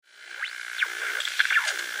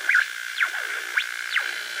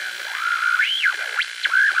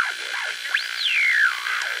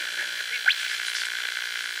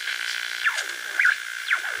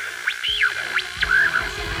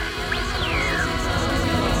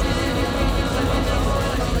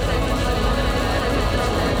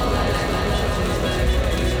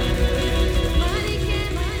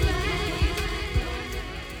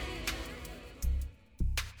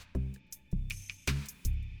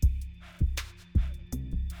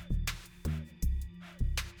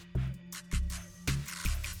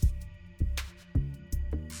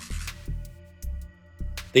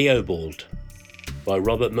The Obald by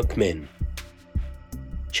Robert McMinn.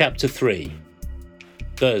 Chapter 3.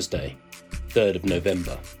 Thursday, 3rd of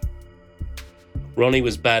November. Ronnie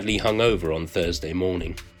was badly hungover on Thursday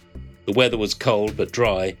morning. The weather was cold but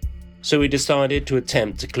dry, so he decided to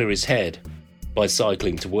attempt to clear his head by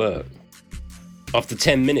cycling to work. After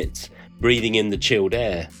 10 minutes, breathing in the chilled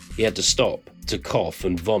air, he had to stop to cough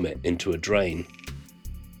and vomit into a drain.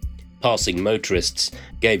 Passing motorists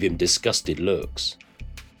gave him disgusted looks.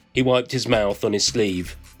 He wiped his mouth on his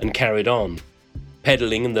sleeve and carried on,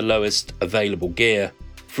 pedalling in the lowest available gear,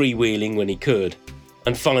 freewheeling when he could,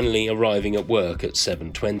 and finally arriving at work at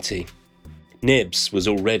 7:20. Nibs was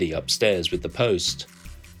already upstairs with the post.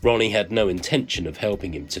 Ronnie had no intention of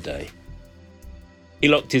helping him today. He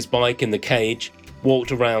locked his bike in the cage,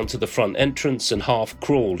 walked around to the front entrance and half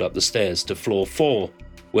crawled up the stairs to floor 4,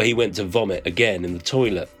 where he went to vomit again in the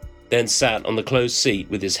toilet, then sat on the closed seat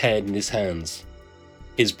with his head in his hands.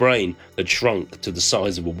 His brain had shrunk to the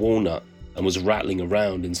size of a walnut and was rattling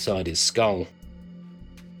around inside his skull.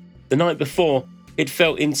 The night before, he'd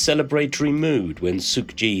felt in celebratory mood when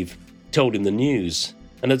Sukhjeev told him the news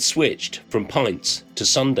and had switched from pints to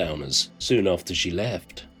sundowners soon after she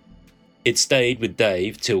left. He'd stayed with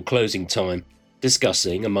Dave till closing time,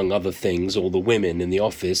 discussing, among other things, all the women in the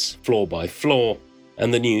office, floor by floor,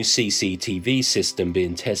 and the new CCTV system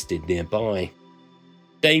being tested nearby.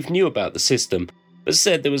 Dave knew about the system, but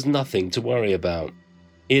said there was nothing to worry about.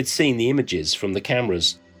 He had seen the images from the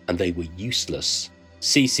cameras, and they were useless.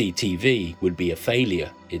 CCTV would be a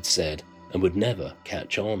failure, it said, and would never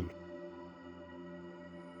catch on.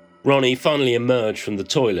 Ronnie finally emerged from the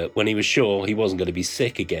toilet when he was sure he wasn't going to be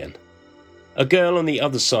sick again. A girl on the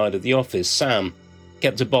other side of the office, Sam,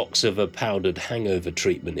 kept a box of a powdered hangover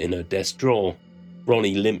treatment in her desk drawer.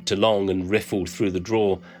 Ronnie limped along and riffled through the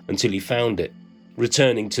drawer until he found it,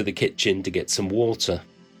 returning to the kitchen to get some water.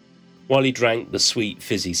 While he drank the sweet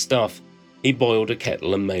fizzy stuff, he boiled a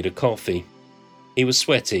kettle and made a coffee. He was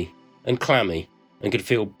sweaty and clammy and could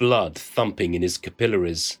feel blood thumping in his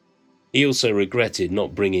capillaries. He also regretted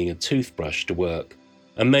not bringing a toothbrush to work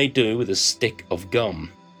and made do with a stick of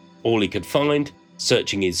gum. All he could find,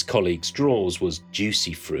 searching his colleagues' drawers, was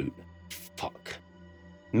juicy fruit. Fuck.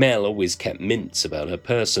 Mel always kept mints about her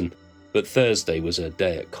person, but Thursday was her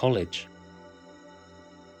day at college.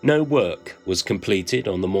 No work was completed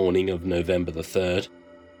on the morning of November the 3rd.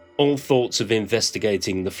 All thoughts of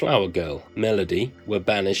investigating the flower girl, Melody, were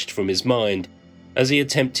banished from his mind as he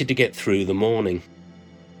attempted to get through the morning.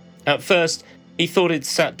 At first, he thought he'd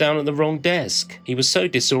sat down at the wrong desk. He was so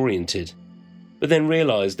disoriented, but then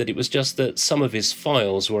realised that it was just that some of his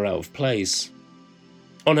files were out of place.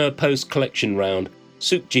 On her post-collection round,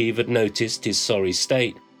 Sukhjeev had noticed his sorry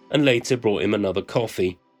state and later brought him another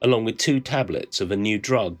coffee, along with 2 tablets of a new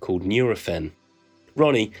drug called Nurofen.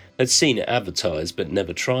 Ronnie had seen it advertised but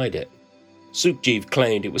never tried it. Sukhjeev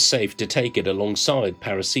claimed it was safe to take it alongside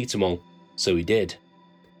paracetamol, so he did.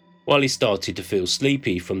 While he started to feel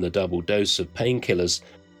sleepy from the double dose of painkillers,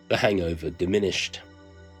 the hangover diminished.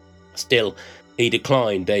 Still, he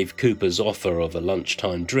declined Dave Cooper's offer of a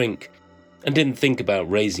lunchtime drink and didn't think about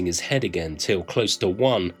raising his head again till close to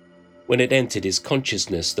 1, when it entered his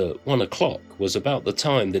consciousness that 1 o'clock was about the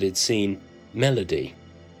time that he'd seen Melody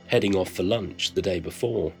heading off for lunch the day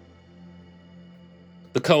before.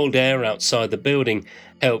 The cold air outside the building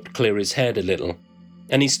helped clear his head a little,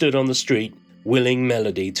 and he stood on the street willing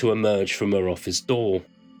Melody to emerge from her office door.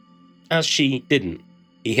 As she didn't,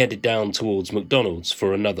 he headed down towards McDonald's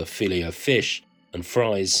for another filet of fish and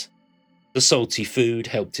fries. The salty food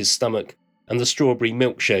helped his stomach, and the strawberry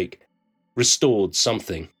milkshake restored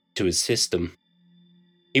something to his system.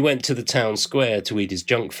 He went to the town square to eat his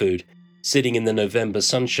junk food, sitting in the November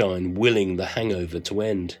sunshine, willing the hangover to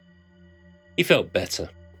end. He felt better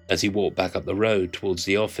as he walked back up the road towards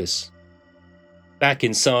the office. Back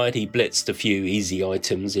inside, he blitzed a few easy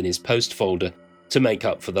items in his post folder to make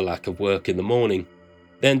up for the lack of work in the morning,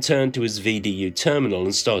 then turned to his VDU terminal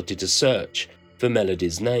and started to search for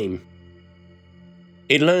Melody's name.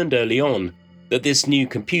 He learned early on that this new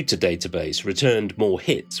computer database returned more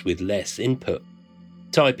hits with less input.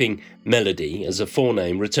 Typing Melody as a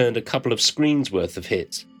forename returned a couple of screens worth of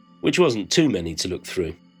hits, which wasn't too many to look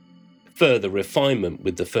through. Further refinement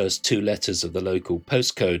with the first 2 letters of the local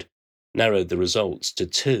postcode narrowed the results to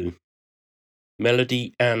 2.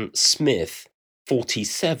 Melody Ann Smith,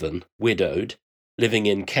 47, widowed, living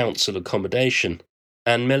in council accommodation,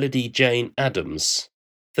 and Melody Jane Adams,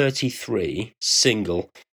 33, single,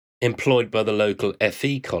 employed by the local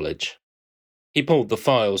FE college. He pulled the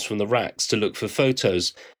files from the racks to look for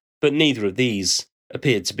photos, but neither of these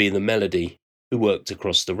appeared to be the Melody who worked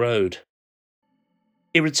across the road.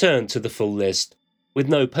 He returned to the full list, with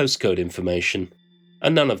no postcode information,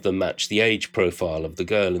 and none of them matched the age profile of the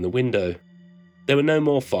girl in the window. There were no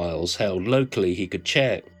more files held locally he could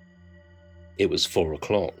check. It was 4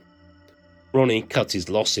 o'clock. Ronnie cut his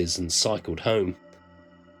losses and cycled home.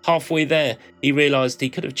 Halfway there, he realised he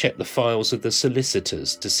could have checked the files of the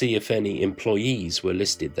solicitors to see if any employees were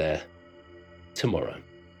listed there. Tomorrow.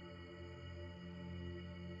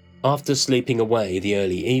 After sleeping away the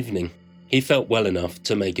early evening, he felt well enough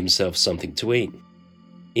to make himself something to eat.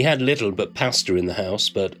 He had little but pasta in the house,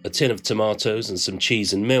 but a tin of tomatoes and some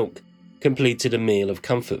cheese and milk completed a meal of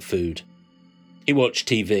comfort food. He watched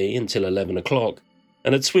TV until 11 o'clock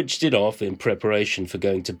and had switched it off in preparation for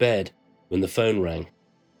going to bed when the phone rang.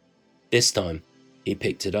 This time, he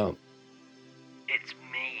picked it up. "It's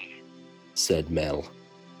me," said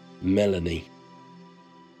Melanie.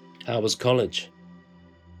 How was college?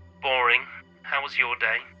 "Boring. How was your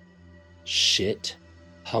day?" Shit.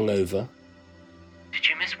 Hungover. "Did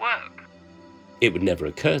you miss work?" It would never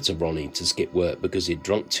occur to Ronnie to skip work because he'd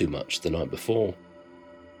drunk too much the night before.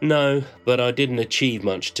 No, but I didn't achieve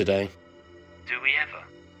much today. "Do we ever?"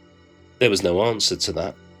 There was no answer to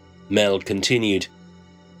that. Mel continued.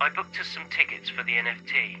 "I booked us some tickets for the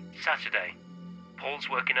NFT, Saturday. Paul's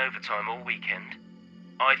working overtime all weekend.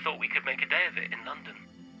 I thought we could make a day of it in London."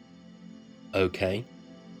 Okay.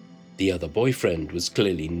 The other boyfriend was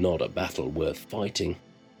clearly not a battle worth fighting.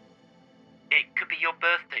 "It could be your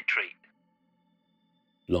birthday treat."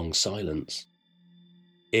 Long silence.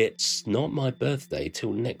 It's not my birthday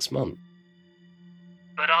till next month.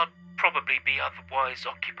 "But I'll probably be otherwise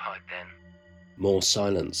occupied then." More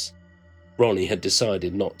silence. Ronnie had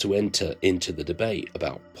decided not to enter into the debate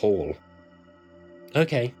about Paul.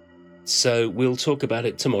 Okay, so we'll talk about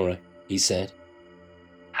it tomorrow, he said.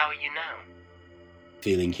 "How are you now?"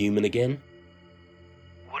 Feeling human again?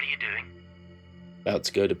 "What are you doing?" About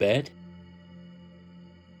to go to bed?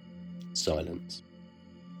 Silence.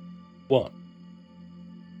 What?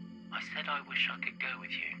 "I said I wish I could go with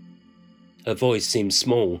you." Her voice seemed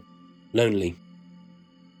small, lonely.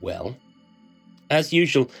 Well? As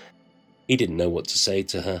usual, he didn't know what to say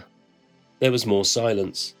to her. There was more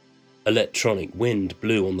silence. Electronic wind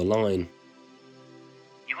blew on the line.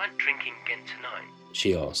 "You weren't drinking again tonight?"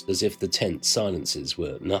 She asked, as if the tense silences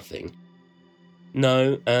were nothing.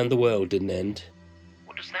 No, and the world didn't end.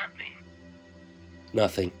 "What does that mean?"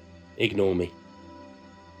 Nothing. Ignore me.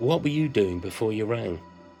 What were you doing before you rang?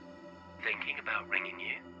 "Thinking about ringing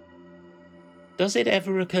you." Does it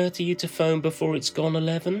ever occur to you to phone before it's gone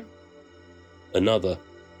 11? Another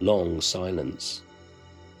long silence.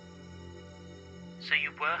 "So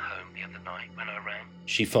you were home the other night when I rang?"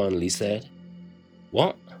 She finally said.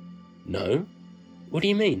 What? No? What do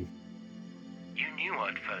you mean? "You knew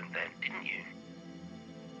I'd phoned then, didn't you?"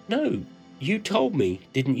 No, you told me,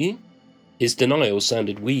 didn't you? His denial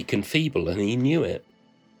sounded weak and feeble, and he knew it.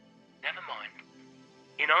 "Never mind.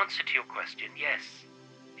 In answer to your question, yes,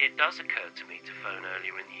 it does occur to me to phone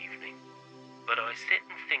earlier in the evening, but I sit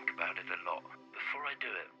and think about it a lot before I do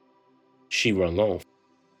it." She rung off.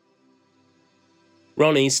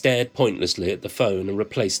 Ronnie stared pointlessly at the phone and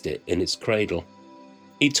replaced it in its cradle.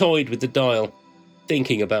 He toyed with the dial,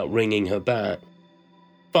 thinking about ringing her back.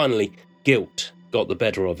 Finally, guilt got the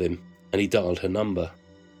better of him, and he dialed her number.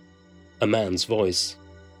 A man's voice.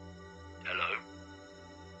 "Hello?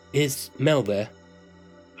 Is Mel there?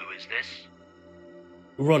 Who is this?"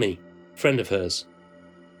 Ronnie, friend of hers.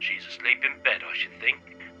 "She's asleep in bed, I should think.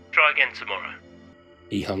 Try again tomorrow."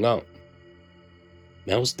 He hung up.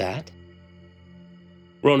 Mel's dad?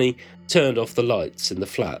 Ronnie turned off the lights in the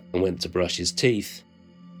flat and went to brush his teeth.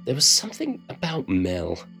 There was something about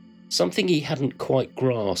Mel, something he hadn't quite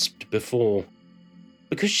grasped before.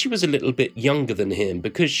 Because she was a little bit younger than him,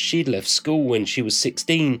 because she'd left school when she was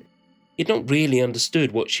 16, he'd not really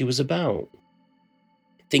understood what she was about.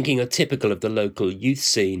 Thinking her typical of the local youth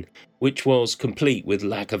scene, which was complete with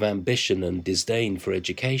lack of ambition and disdain for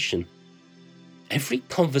education. Every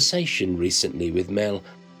conversation recently with Mel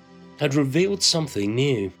had revealed something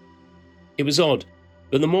new. It was odd,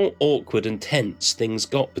 but the more awkward and tense things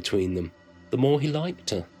got between them, the more he liked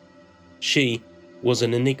her. She was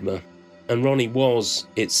an enigma, and Ronnie was,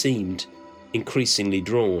 it seemed, increasingly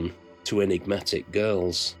drawn to enigmatic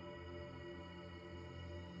girls.